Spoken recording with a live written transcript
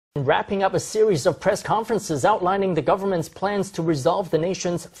Wrapping up a series of press conferences outlining the government's plans to resolve the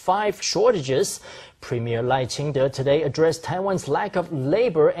nation's 5 shortages, Premier Lai Ching-te today addressed Taiwan's lack of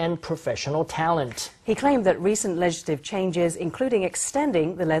labor and professional talent. He claimed that recent legislative changes, including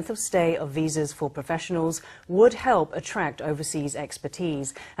extending the length of stay of visas for professionals, would help attract overseas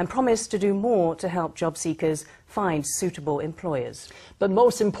expertise and promised to do more to help job seekers find suitable employers. But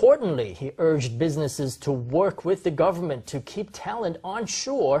most importantly, he urged businesses to work with the government to keep talent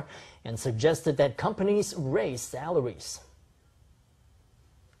onshore and suggested that companies raise salaries.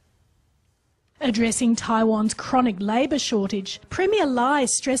 Addressing Taiwan's chronic labour shortage, Premier Lai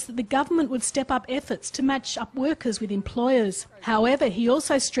stressed that the government would step up efforts to match up workers with employers. However, he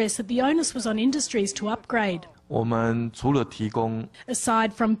also stressed that the onus was on industries to upgrade.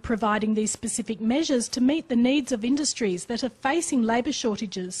 Aside from providing these specific measures to meet the needs of industries that are facing labour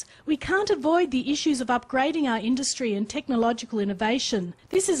shortages, we can't avoid the issues of upgrading our industry and technological innovation.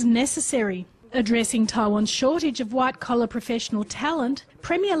 This is necessary. Addressing Taiwan's shortage of white-collar professional talent,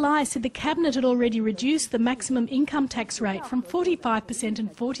 Premier Lai said the Cabinet had already reduced the maximum income tax rate from 45%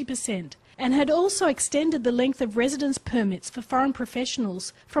 and 40%, and had also extended the length of residence permits for foreign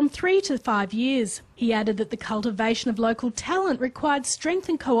professionals from 3 to 5 years. He added that the cultivation of local talent required strength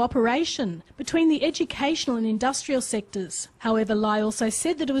and cooperation between the educational and industrial sectors. However, Lai also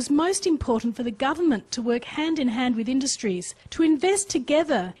said that it was most important for the government to work hand in hand with industries to invest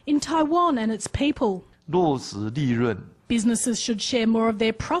together in Taiwan and its people. Businesses should share more of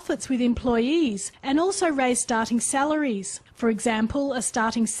their profits with employees and also raise starting salaries. For example, a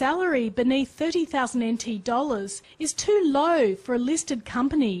starting salary beneath 30,000 NT dollars is too low for a listed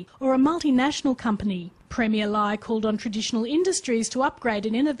company or a multinational company. Premier Lai called on traditional industries to upgrade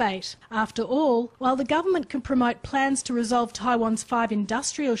and innovate. After all, while the government can promote plans to resolve Taiwan's 5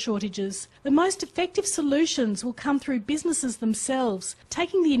 industrial shortages, the most effective solutions will come through businesses themselves,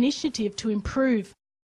 taking the initiative to improve.